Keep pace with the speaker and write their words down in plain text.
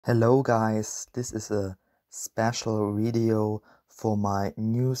Hello guys, this is a special video for my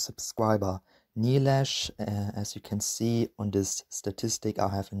new subscriber Nilesh. As you can see on this statistic, I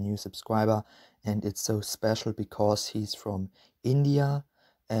have a new subscriber and it's so special because he's from India,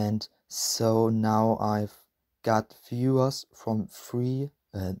 and so now I've got viewers from four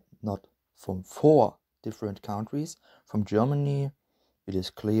different countries. From Germany, it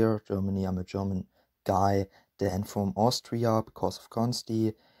is clear, Germany, I'm a German guy. Then from Austria because of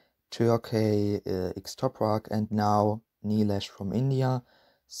Consti, Turkey, Xtoprak, and now Nilesh from India.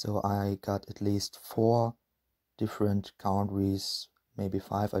 So I got at least 4 different countries, maybe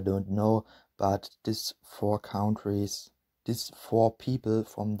 5, I don't know, but these 4 countries, these 4 people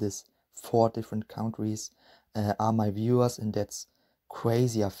from these 4 different countries are my viewers, and that's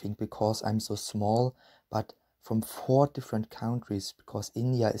crazy, I think, because I'm so small, but from 4 different countries, because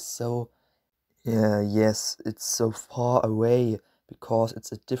India is so, yes, it's so far away, because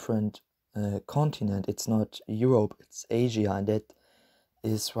it's a different continent. It's not Europe, it's Asia, and that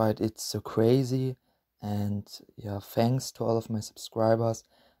is right. It's so crazy. And yeah, thanks to all of my subscribers.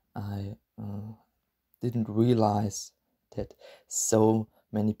 I didn't realize that so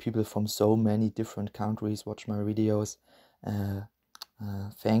many people from so many different countries watch my videos.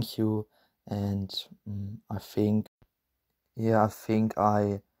 Thank you. And I think, yeah,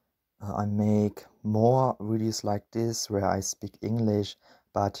 I make more videos like this where I speak English,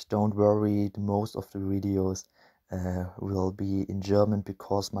 but don't worry, most of the videos will be in German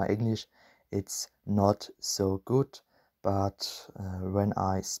because my English it's not so good, but when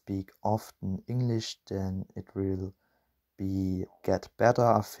I speak often English, then it will get better,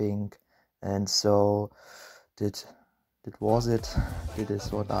 I think. And so that was it. That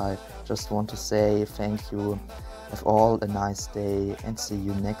is what I just want to say. Thank you. Have all a nice day and see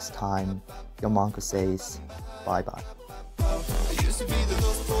you next time. Your Monko says bye bye.